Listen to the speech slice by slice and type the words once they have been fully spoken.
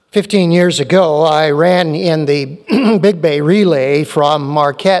15 years ago, I ran in the Big Bay Relay from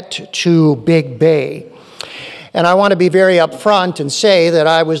Marquette to Big Bay. And I want to be very upfront and say that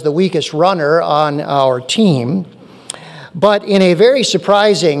I was the weakest runner on our team. But in a very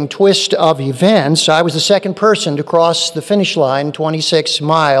surprising twist of events, I was the second person to cross the finish line 26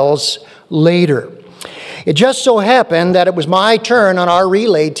 miles later. It just so happened that it was my turn on our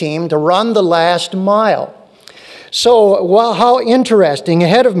relay team to run the last mile. So, well, how interesting.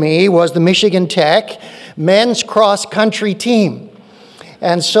 Ahead of me was the Michigan Tech men's cross-country team.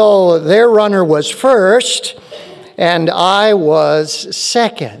 And so their runner was first, and I was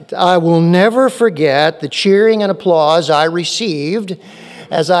second. I will never forget the cheering and applause I received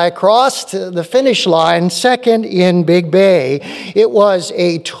as I crossed the finish line second in Big Bay. It was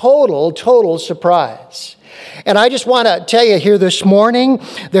a total surprise. And I just want to tell you here this morning,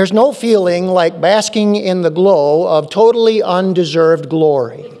 there's no feeling like basking in the glow of totally undeserved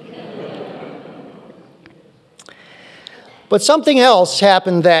glory. But something else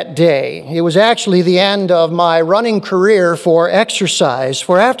happened that day. It was actually the end of my running career for exercise.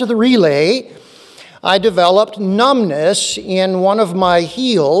 For after the relay, I developed numbness in one of my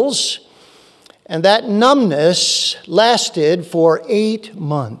heels, and that numbness lasted for 8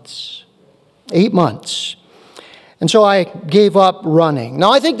 months. 8 months. And so I gave up running.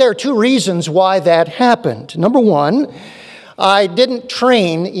 Now, I think there are two reasons why that happened. Number one, I didn't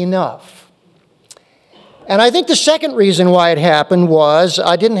train enough. And I think the second reason why it happened was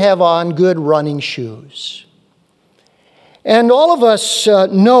I didn't have on good running shoes. And all of us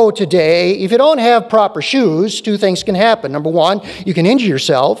know today, if you don't have proper shoes, two things can happen. Number one, you can injure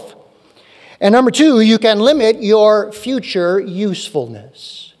yourself. And number two, you can limit your future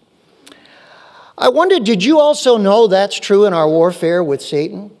usefulness. I wonder, did you also know that's true in our warfare with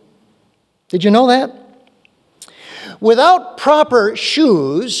Satan? Did you know that? Without proper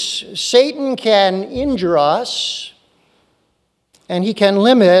shoes, Satan can injure us, and he can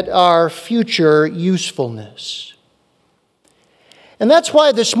limit our future usefulness. And that's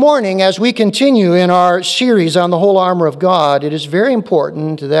why this morning, as we continue in our series on the whole armor of God, it is very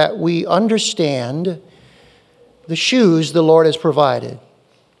important that we understand the shoes the Lord has provided.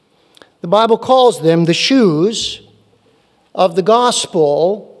 The Bible calls them the shoes of the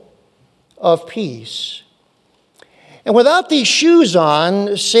gospel of peace. And without these shoes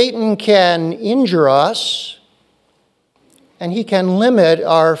on, Satan can injure us, and he can limit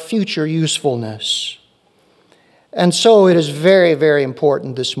our future usefulness. And so it is very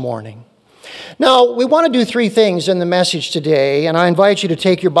important this morning. Now, we want to do three things in the message today, and I invite you to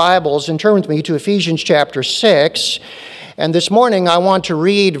take your Bibles and turn with me to Ephesians chapter 6. And this morning, I want to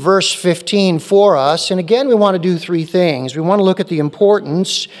read verse 15 for us. And again, we want to do three things. We want to look at the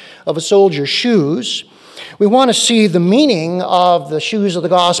importance of a soldier's shoes. We want to see the meaning of the shoes of the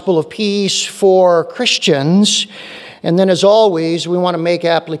gospel of peace for Christians. And then, as always, we want to make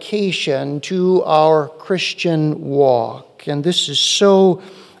application to our Christian walk. And this is so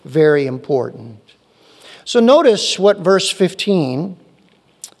very important. So notice what verse 15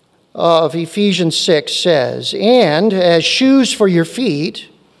 of Ephesians 6 says, "And as shoes for your feet,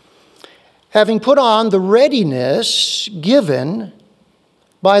 having put on the readiness given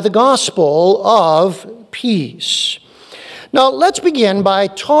by the gospel of peace." Now, let's begin by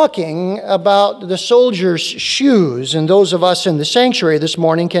talking about the soldier's shoes, and those of us in the sanctuary this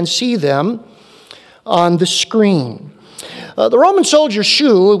morning can see them on the screen. The Roman soldier's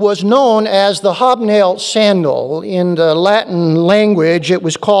shoe was known as the hobnail sandal. In the Latin language, it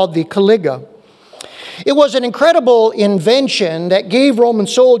was called the caliga. It was an incredible invention that gave Roman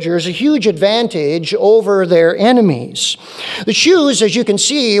soldiers a huge advantage over their enemies. The shoes, as you can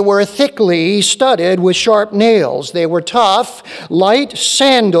see, were thickly studded with sharp nails. They were tough, light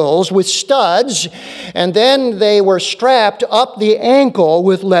sandals with studs, and then they were strapped up the ankle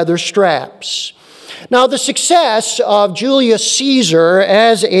with leather straps. Now, the success of Julius Caesar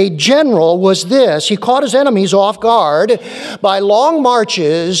as a general was this. He caught his enemies off guard by long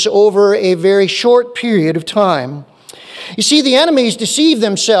marches over a very short period of time. You see, the enemies deceived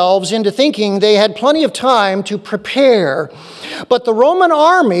themselves into thinking they had plenty of time to prepare. But the Roman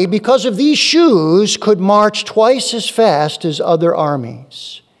army, because of these shoes, could march twice as fast as other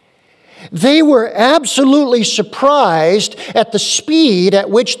armies. They were absolutely surprised at the speed at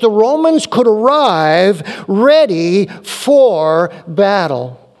which the Romans could arrive ready for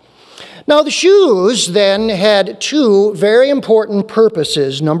battle. Now, the shoes then had two very important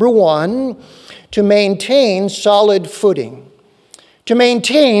purposes. Number one, to maintain solid footing. To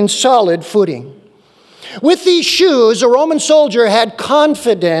maintain solid footing. With these shoes, a Roman soldier had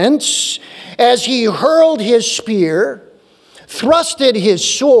confidence as he hurled his spear thrusted his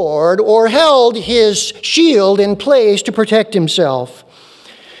sword, or held his shield in place to protect himself.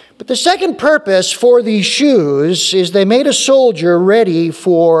 But the second purpose for these shoes is they made a soldier ready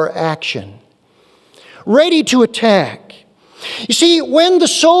for action, ready to attack. You see, when the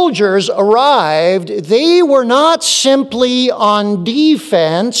soldiers arrived, they were not simply on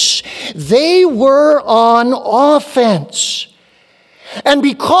defense, they were on offense. And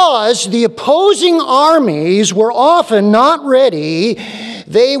because the opposing armies were often not ready,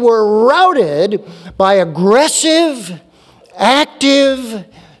 they were routed by aggressive, active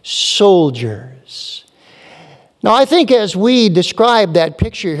soldiers. Now, I think as we describe that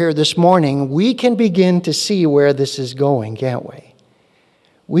picture here this morning, we can begin to see where this is going, can't we?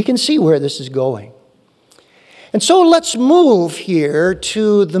 We can see where this is going. And so let's move here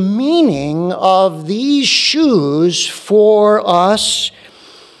to the meaning of these shoes for us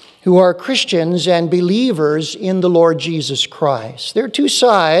who are Christians and believers in the Lord Jesus Christ. There are two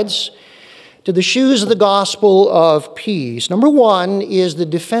sides to the shoes of the gospel of peace. Number one is the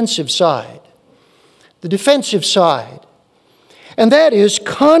defensive side. The defensive side. And that is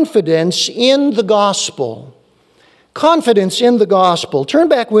confidence in the gospel. Confidence in the gospel. Turn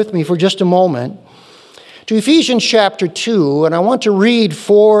back with me for just a moment to Ephesians chapter 2, and I want to read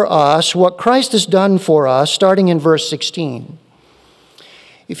for us what Christ has done for us, starting in verse 16.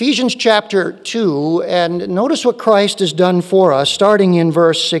 Ephesians chapter 2, and notice what Christ has done for us, starting in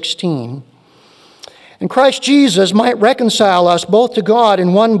verse 16. And Christ Jesus might reconcile us both to God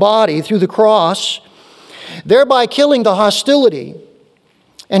in one body through the cross, thereby killing the hostility.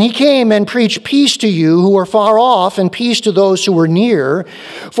 And he came and preached peace to you who were far off and peace to those who were near.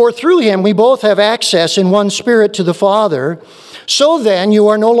 For through him we both have access in one Spirit to the Father. So then you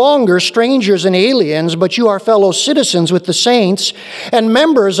are no longer strangers and aliens, but you are fellow citizens with the saints and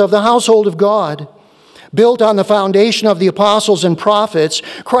members of the household of God, built on the foundation of the apostles and prophets,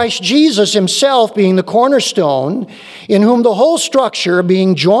 Christ Jesus himself being the cornerstone, in whom the whole structure,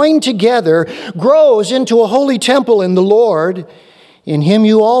 being joined together, grows into a holy temple in the Lord. In him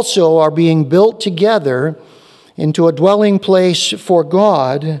you also are being built together into a dwelling place for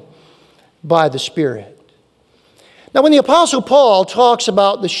God by the Spirit. Now, when the Apostle Paul talks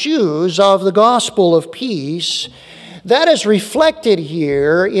about the shoes of the gospel of peace, that is reflected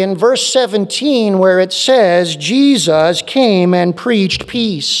here in verse 17 where it says, Jesus came and preached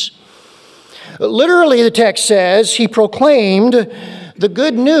peace. Literally, the text says, he proclaimed the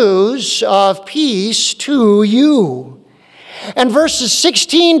good news of peace to you. And verses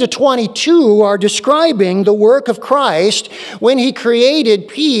 16 to 22 are describing the work of Christ when he created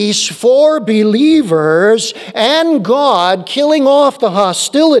peace for believers and God, killing off the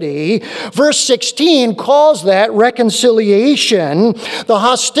hostility. Verse 16 calls that reconciliation. The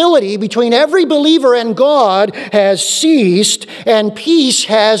hostility between every believer and God has ceased and peace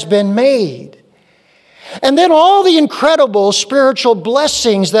has been made. And then all the incredible spiritual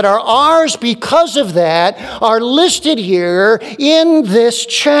blessings that are ours because of that are listed here in this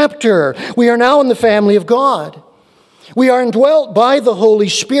chapter. We are now in the family of God. We are indwelt by the Holy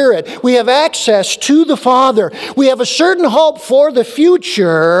Spirit. We have access to the Father. We have a certain hope for the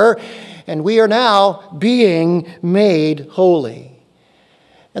future, and we are now being made holy.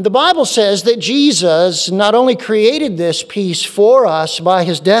 And the Bible says that Jesus not only created this peace for us by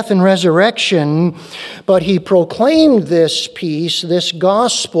his death and resurrection, but he proclaimed this peace, this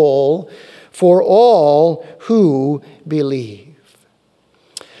gospel, for all who believe.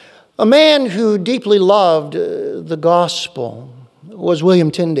 A man who deeply loved the gospel was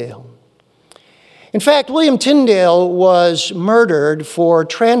William Tyndale. In fact, William Tyndale was murdered for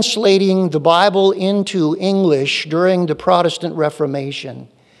translating the Bible into English during the Protestant Reformation.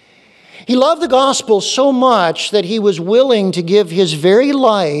 He loved the gospel so much that he was willing to give his very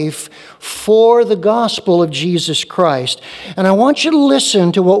life for the gospel of Jesus Christ. And I want you to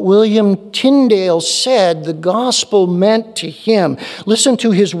listen to what William Tyndale said the gospel meant to him. Listen to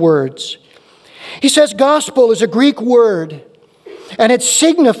his words. He says, gospel is a Greek word, and it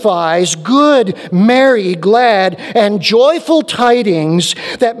signifies good, merry, glad, and joyful tidings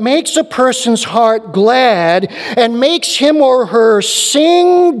that makes a person's heart glad and makes him or her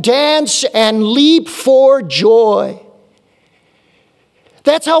sing, dance, and leap for joy.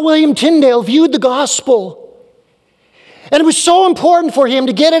 That's how William Tyndale viewed the gospel. And it was so important for him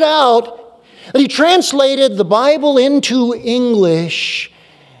to get it out that he translated the Bible into English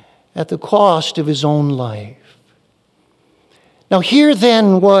at the cost of his own life. Now, hear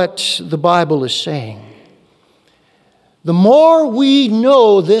then what the Bible is saying. The more we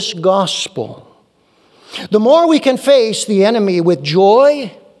know this gospel, the more we can face the enemy with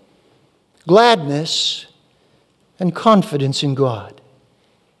joy, gladness, and confidence in God.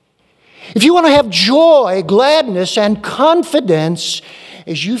 If you want to have joy, gladness, and confidence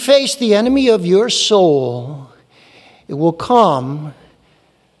as you face the enemy of your soul, it will come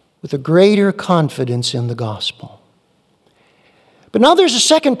with a greater confidence in the gospel. But now there's a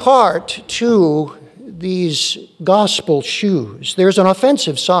second part to these gospel shoes. There's an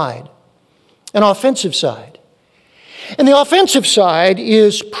offensive side. An offensive side. And the offensive side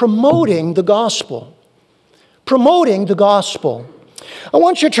is promoting the gospel. Promoting the gospel. I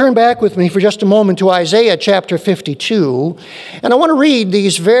want you to turn back with me for just a moment to Isaiah chapter 52. And I want to read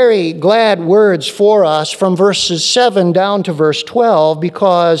these very glad words for us from verses 7 down to verse 12,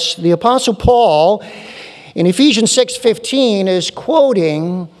 because the Apostle Paul in Ephesians 6:15 is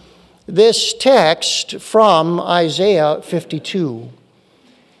quoting this text from Isaiah 52.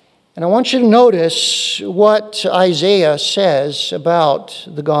 And I want you to notice what Isaiah says about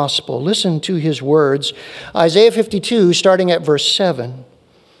the gospel. Listen to his words. Isaiah 52, starting at verse 7.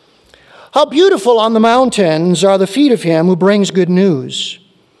 How beautiful on the mountains are the feet of him who brings good news,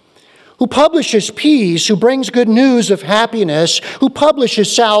 who publishes peace, who brings good news of happiness, who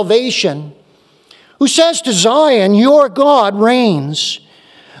publishes salvation, who says to Zion, your God reigns.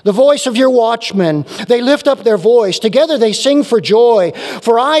 The voice of your watchmen, they lift up their voice. Together they sing for joy.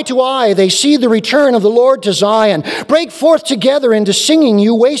 For eye to eye they see the return of the Lord to Zion. Break forth together into singing,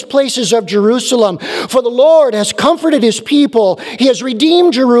 you waste places of Jerusalem. For the Lord has comforted his people. He has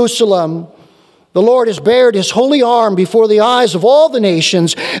redeemed Jerusalem. The Lord has bared his holy arm before the eyes of all the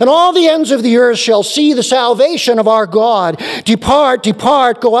nations, and all the ends of the earth shall see the salvation of our God. Depart,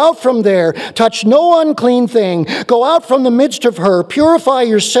 depart, go out from there. Touch no unclean thing. Go out from the midst of her. Purify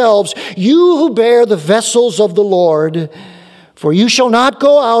yourselves, you who bear the vessels of the Lord. For you shall not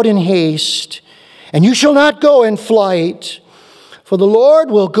go out in haste, and you shall not go in flight. For the Lord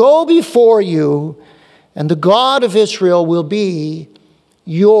will go before you, and the God of Israel will be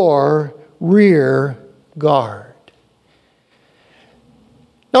your rear guard.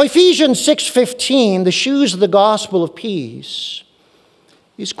 Now, Ephesians 6:15, the shoes of the gospel of peace,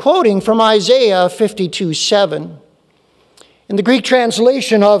 is quoting from Isaiah 52:7. In the Greek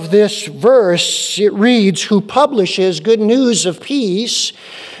translation of this verse, it reads, who publishes good news of peace,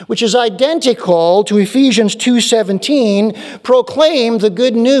 which is identical to Ephesians 2:17, proclaim the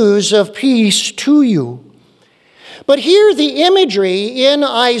good news of peace to you. But here the imagery in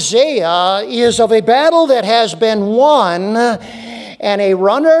Isaiah is of a battle that has been won and a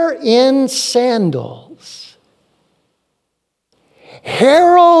runner in sandals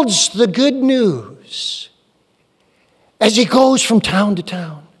heralds the good news as he goes from town to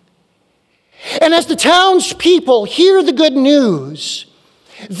town. And as the townspeople hear the good news,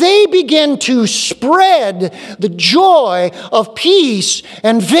 they begin to spread the joy of peace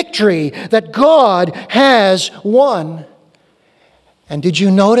and victory that God has won. And did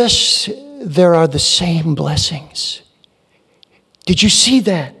you notice there are the same blessings? Did you see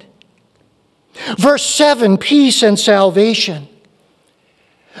that? Verse 7, peace and salvation.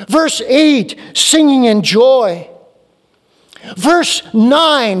 Verse 8, singing and joy. Verse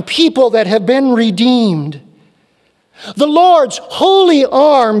 9, people that have been redeemed. The Lord's holy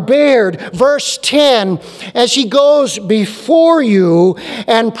arm bared, verse 10, as he goes before you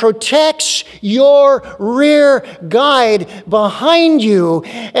and protects your rear guide behind you.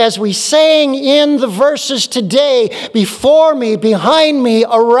 As we sang in the verses today, before me, behind me,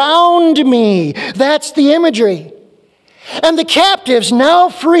 around me. That's the imagery. And the captives, now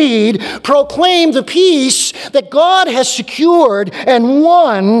freed, proclaim the peace that God has secured and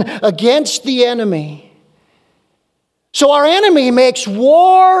won against the enemy. So our enemy makes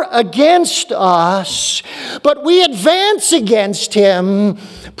war against us, but we advance against him,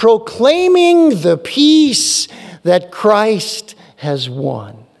 proclaiming the peace that Christ has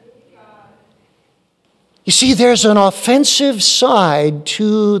won. You see, there's an offensive side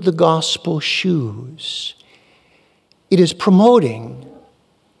to the gospel shoes. It is promoting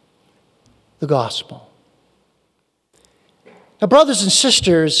the gospel. Now, brothers and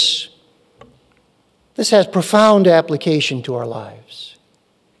sisters, this has profound application to our lives.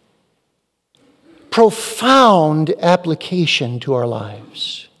 Profound application to our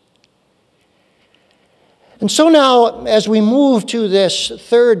lives. And so now, as we move to this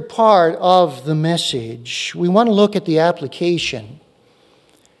third part of the message, we want to look at the application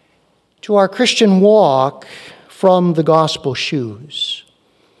to our Christian walk from the gospel shoes.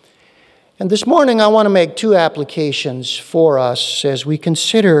 And this morning I want to make two applications for us as we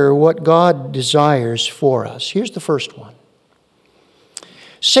consider what God desires for us. Here's the first one.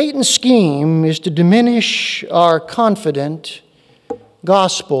 Satan's scheme is to diminish our confident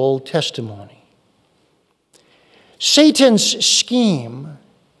gospel testimony. Satan's scheme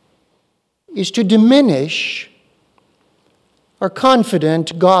is to diminish our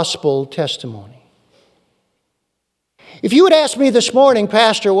confident gospel testimony. If you would ask me this morning,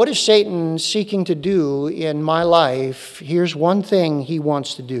 Pastor, what is Satan seeking to do in my life? Here's one thing he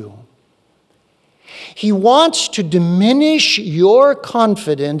wants to do. He wants to diminish your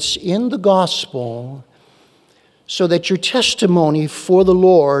confidence in the gospel so that your testimony for the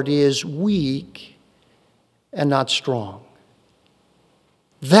Lord is weak and not strong.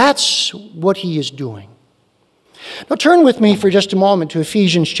 That's what he is doing. Now turn with me for just a moment to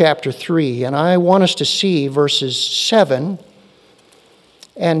Ephesians chapter 3, and I want us to see verses 7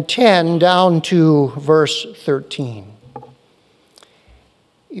 and 10 down to verse 13.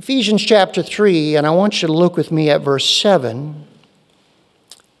 Ephesians chapter 3, and I want you to look with me at verse 7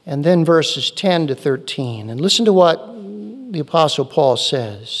 and then verses 10 to 13. And listen to what the Apostle Paul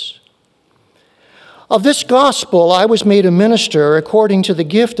says. Of this gospel I was made a minister according to the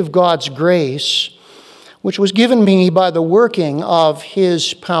gift of God's grace, which was given me by the working of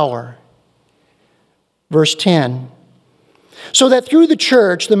his power. Verse 10. So that through the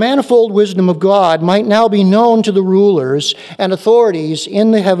church the manifold wisdom of God might now be known to the rulers and authorities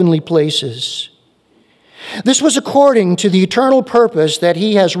in the heavenly places. This was according to the eternal purpose that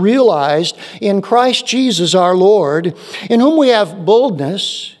he has realized in Christ Jesus our Lord, in whom we have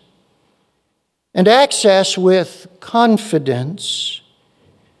boldness and access with confidence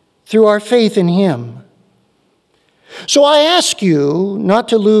through our faith in him. So I ask you not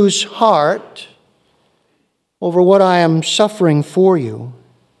to lose heart over what I am suffering for you,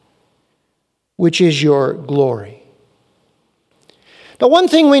 which is your glory. Now, one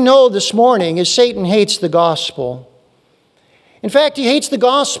thing we know this morning is Satan hates the gospel. In fact, he hates the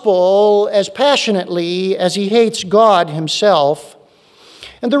gospel as passionately as he hates God himself.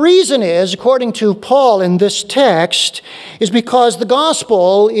 And the reason is, according to Paul in this text, is because the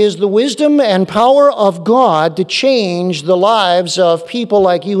gospel is the wisdom and power of God to change the lives of people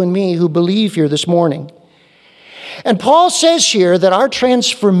like you and me who believe here this morning. And Paul says here that our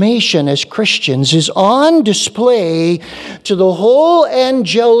transformation as Christians is on display to the whole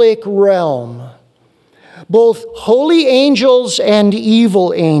angelic realm, both holy angels and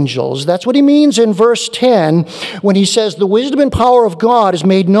evil angels. That's what he means in verse 10 when he says the wisdom and power of God is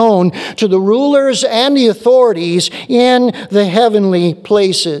made known to the rulers and the authorities in the heavenly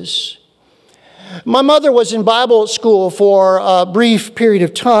places. My mother was in Bible school for a brief period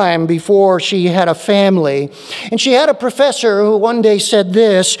of time before she had a family. And she had a professor who one day said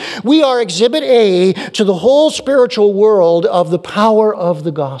this: "We are exhibit A to the whole spiritual world of the power of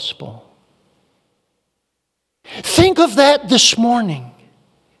the gospel." Think of that this morning.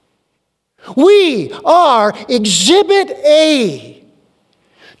 We are exhibit A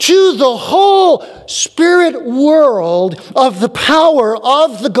to the whole spirit world of the power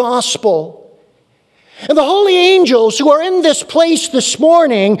of the gospel. And the holy angels who are in this place this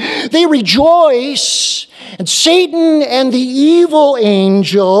morning, they rejoice. And Satan and the evil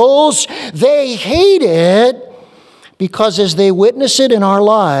angels, they hate it because as they witness it in our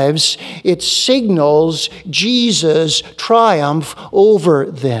lives, it signals Jesus' triumph over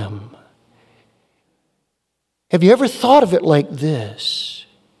them. Have you ever thought of it like this?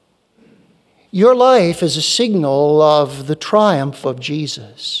 Your life is a signal of the triumph of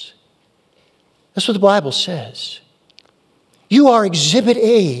Jesus. That's what the Bible says. You are exhibit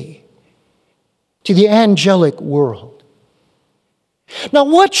A to the angelic world. Now,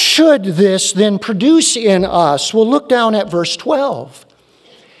 what should this then produce in us? Well, look down at verse 12.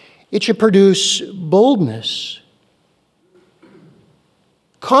 It should produce boldness,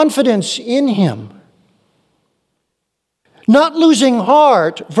 confidence in him, not losing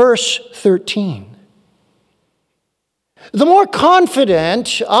heart, verse 13. The more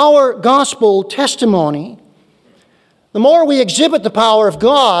confident our gospel testimony, the more we exhibit the power of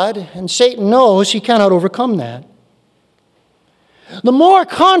God, and Satan knows he cannot overcome that. The more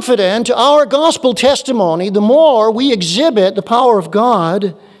confident our gospel testimony, the more we exhibit the power of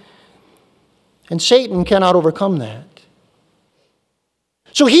God, and Satan cannot overcome that.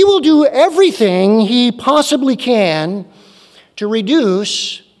 So he will do everything he possibly can to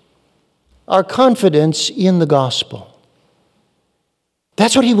reduce our confidence in the gospel.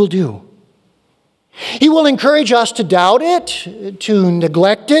 That's what he will do. He will encourage us to doubt it, to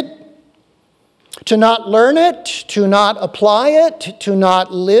neglect it, to not learn it, to not apply it, to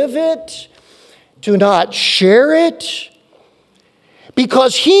not live it, to not share it.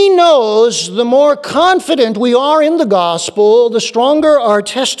 Because he knows the more confident we are in the gospel, the stronger our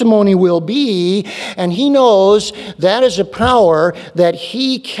testimony will be. And he knows that is a power that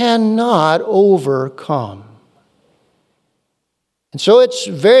he cannot overcome. And so it's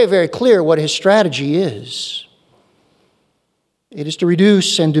very, very clear what his strategy is. It is to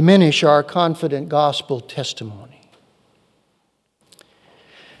reduce and diminish our confident gospel testimony.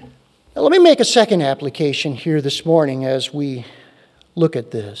 Now, let me make a second application here this morning as we look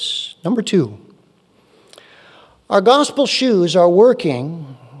at this. Number 2, our gospel shoes are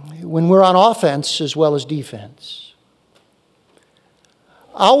working when we're on offense as well as defense.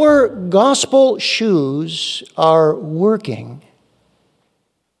 Our gospel shoes are working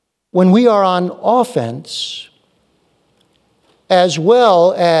when we are on offense as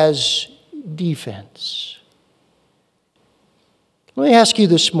well as defense. Let me ask you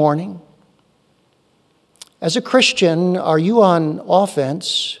this morning, as a Christian, are you on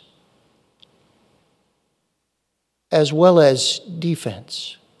offense as well as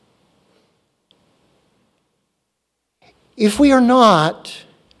defense? If we are not,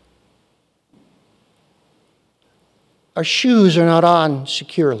 our shoes are not on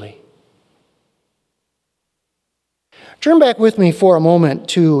securely. Turn back with me for a moment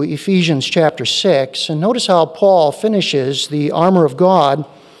to Ephesians chapter 6 and notice how Paul finishes the armor of God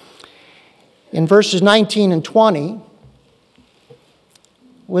in verses 19 and 20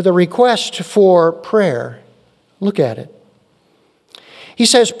 with a request for prayer. Look at it. He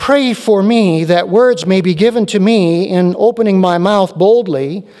says, "Pray for me that words may be given to me in opening my mouth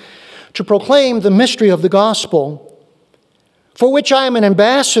boldly to proclaim the mystery of the gospel, for which I am an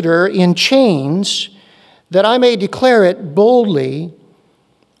ambassador in chains, that I may declare it boldly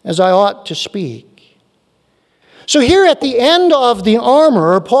as I ought to speak." So here at the end of the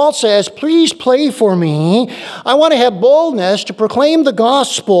armor, Paul says, please pray for me. I want to have boldness to proclaim the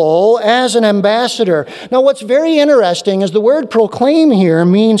gospel as an ambassador. Now, what's very interesting is the word proclaim here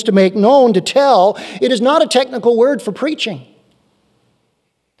means to make known, to tell. It is not a technical word for preaching.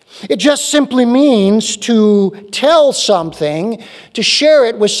 It just simply means to tell something, to share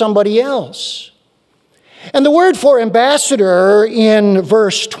it with somebody else. And the word for ambassador in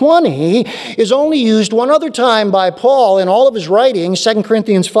verse 20 is only used one other time by Paul in all of his writings, 2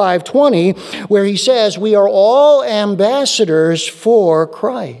 Corinthians 5:20, where he says, we are all ambassadors for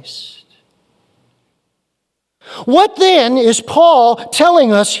Christ. What then is Paul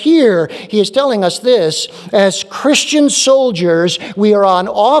telling us here? He is telling us this: as Christian soldiers, we are on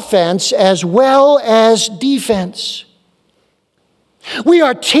offense as well as defense. We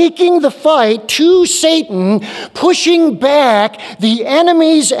are taking the fight to Satan, pushing back the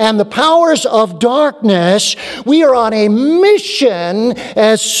enemies and the powers of darkness. We are on a mission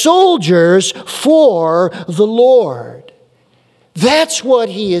as soldiers for the Lord. That's what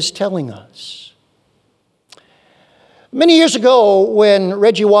he is telling us. Many years ago, when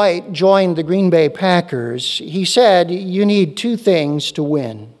Reggie White joined the Green Bay Packers, he said, you need 2 things to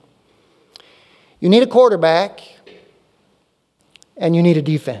win. You need a quarterback, and you need a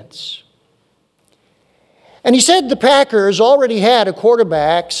defense. And he said the Packers already had a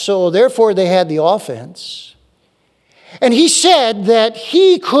quarterback, so therefore they had the offense. And he said that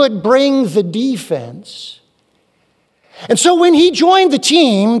he could bring the defense. And so when he joined the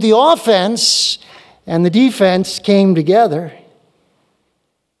team, the offense and the defense came together.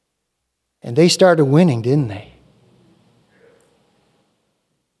 And they started winning, didn't they?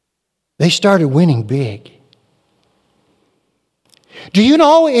 They started winning big. Do you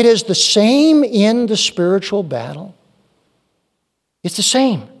know it is the same in the spiritual battle? It's the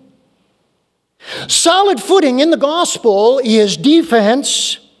same. Solid footing in the gospel is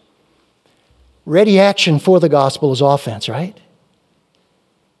defense. Ready action for the gospel is offense, right?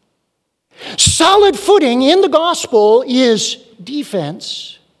 Solid footing in the gospel is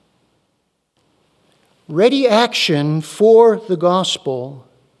defense. Ready action for the gospel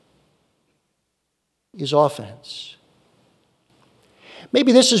is offense.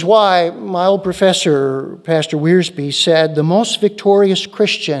 Maybe this is why my old professor, Pastor Wiersbe, said the most victorious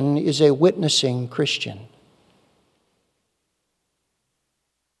Christian is a witnessing Christian.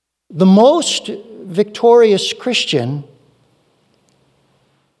 The most victorious Christian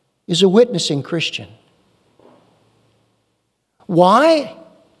is a witnessing Christian. Why?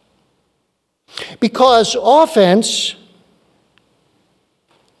 Because offense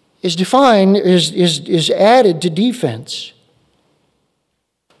is defined, is added to defense.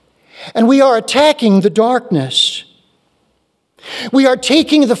 And we are attacking the darkness. We are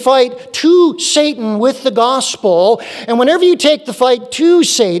taking the fight to Satan with the gospel. And whenever you take the fight to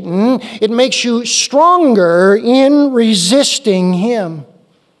Satan, it makes you stronger in resisting him.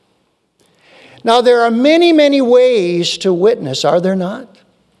 Now, there are many, many ways to witness, are there not?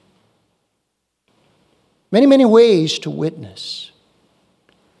 Many, many ways to witness.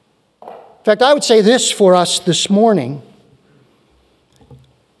 In fact, I would say this for us this morning.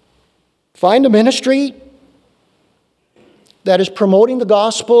 Find a ministry that is promoting the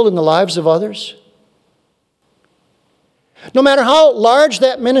gospel in the lives of others. No matter how large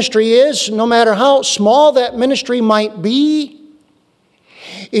that ministry is, no matter how small that ministry might be,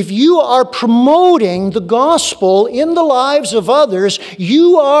 if you are promoting the gospel in the lives of others,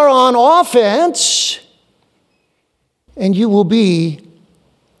 you are on offense and you will be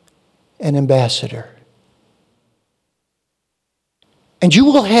an ambassador. And you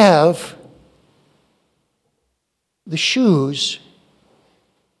will have the shoes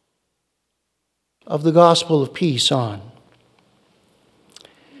of the gospel of peace on.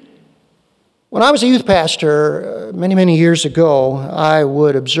 When I was a youth pastor many, many years ago, I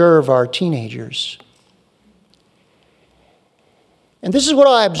would observe our teenagers. And this is what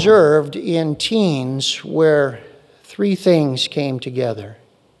I observed in teens where three things came together.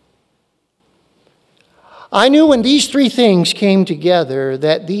 I knew when these three things came together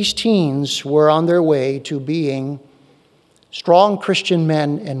that these teens were on their way to being strong Christian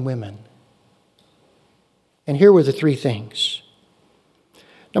men and women. And here were the three things.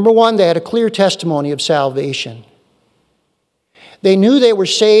 Number one, they had a clear testimony of salvation. They knew they were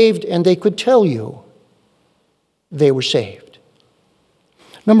saved, and they could tell you they were saved.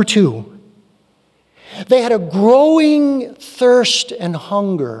 Number two, they had a growing thirst and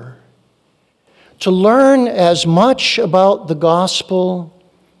hunger to learn as much about the gospel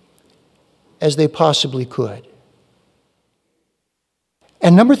as they possibly could.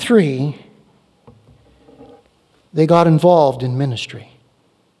 And number three, they got involved in ministry.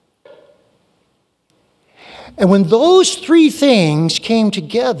 And when those three things came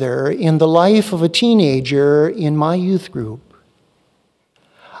together in the life of a teenager in my youth group,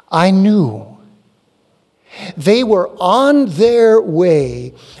 I knew they were on their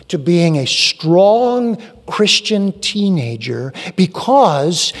way to being a strong Christian teenager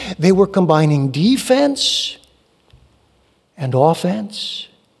because they were combining defense and offense.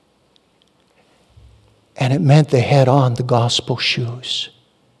 And it meant they had on the gospel shoes.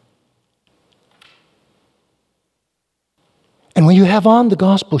 And when you have on the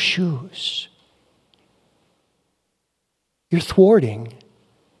gospel shoes, you're thwarting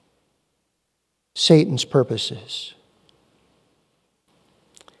Satan's purposes.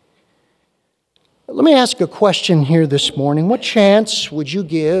 Let me ask a question here this morning. What chance would you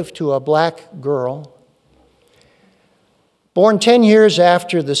give to a black girl born 10 years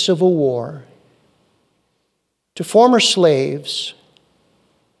after the Civil War to former slaves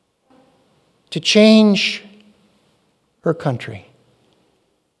to change her country?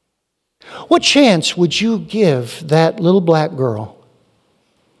 What chance would you give that little black girl,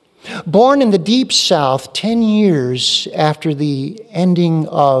 born in the Deep South 10 years after the ending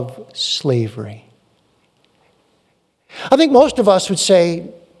of slavery? I think most of us would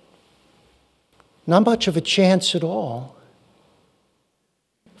say, not much of a chance at all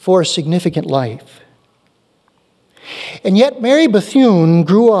for a significant life. And yet Mary Bethune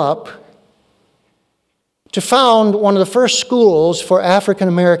grew up to found one of the first schools for African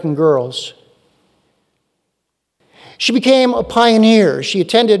American girls. She became a pioneer. She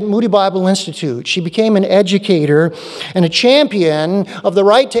attended Moody Bible Institute. She became an educator and a champion of the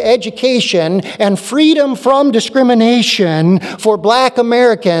right to education and freedom from discrimination for black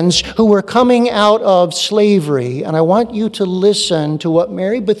Americans who were coming out of slavery. And I want you to listen to what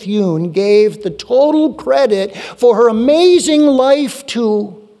Mary Bethune gave the total credit for her amazing life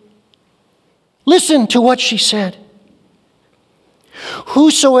to. Listen to what she said.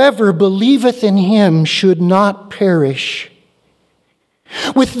 Whosoever believeth in him should not perish.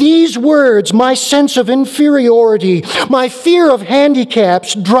 With these words, my sense of inferiority, my fear of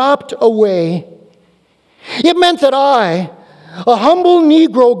handicaps dropped away. It meant that I, a humble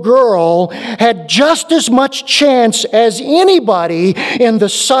Negro girl, had just as much chance as anybody in the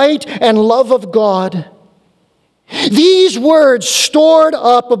sight and love of God. These words stored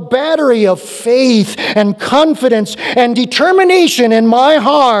up a battery of faith and confidence and determination in my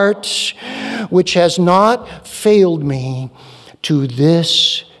heart, which has not failed me to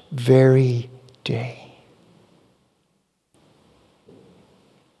this very day.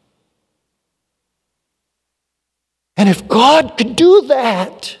 And if God could do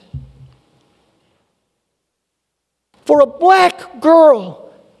that for a black girl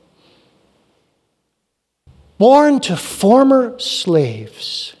born to former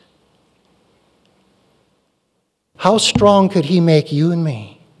slaves, how strong could he make you and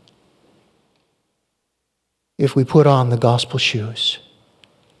me if we put on the gospel shoes?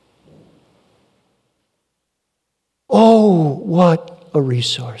 Oh, what a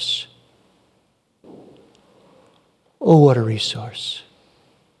resource. Oh, what a resource.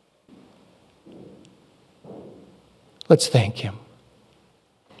 Let's thank him.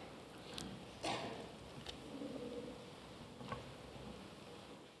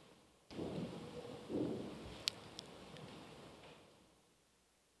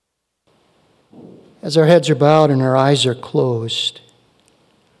 As our heads are bowed and our eyes are closed,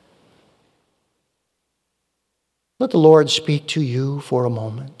 let the Lord speak to you for a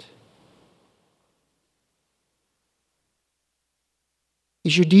moment.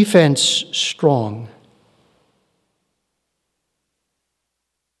 Is your defense strong?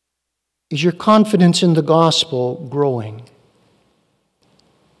 Is your confidence in the gospel growing?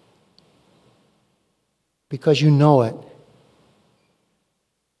 Because you know it,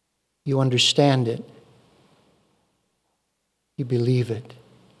 you understand it, you believe it.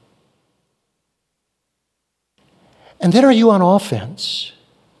 And then are you on offense?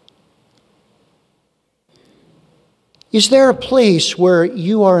 Is there a place where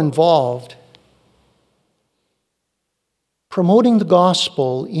you are involved, promoting the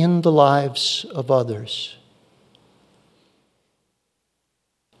gospel in the lives of others?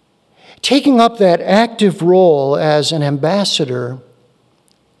 Taking up that active role as an ambassador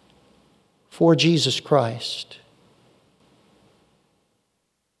for Jesus Christ,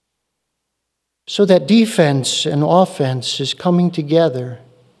 so that defense and offense is coming together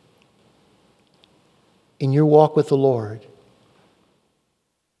in your walk with the Lord.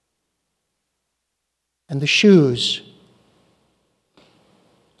 And the shoes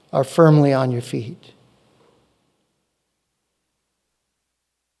are firmly on your feet.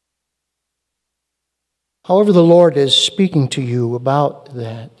 However, the Lord is speaking to you about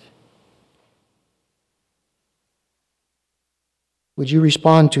that. Would you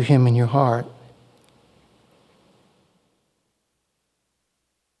respond to him in your heart?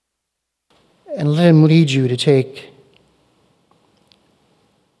 And let him lead you to take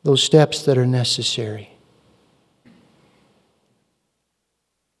those steps that are necessary.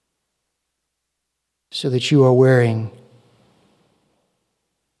 So that you are wearing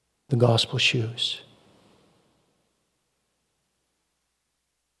the gospel shoes.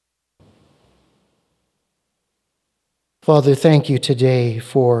 Father, thank you today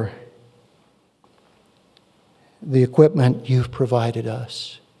for the equipment you've provided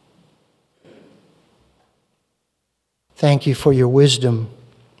us. Thank you for your wisdom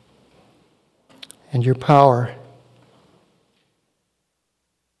and your power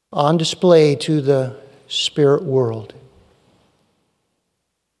on display to the spirit world.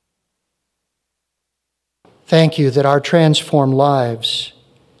 Thank you that our transformed lives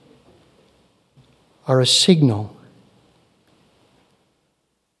are a signal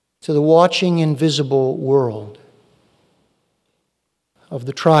to the watching invisible world of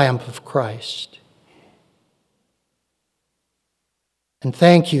the triumph of Christ. And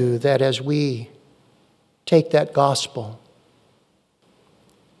thank you that as we take that gospel,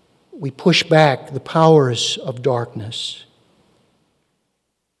 we push back the powers of darkness.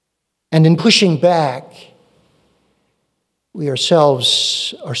 And in pushing back, we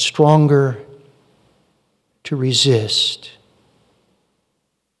ourselves are stronger to resist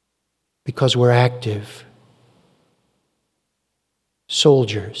because we're active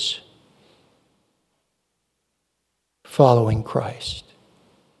soldiers following Christ.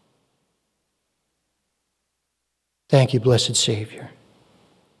 Thank you, blessed Savior.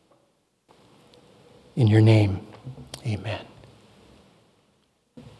 In your name, amen.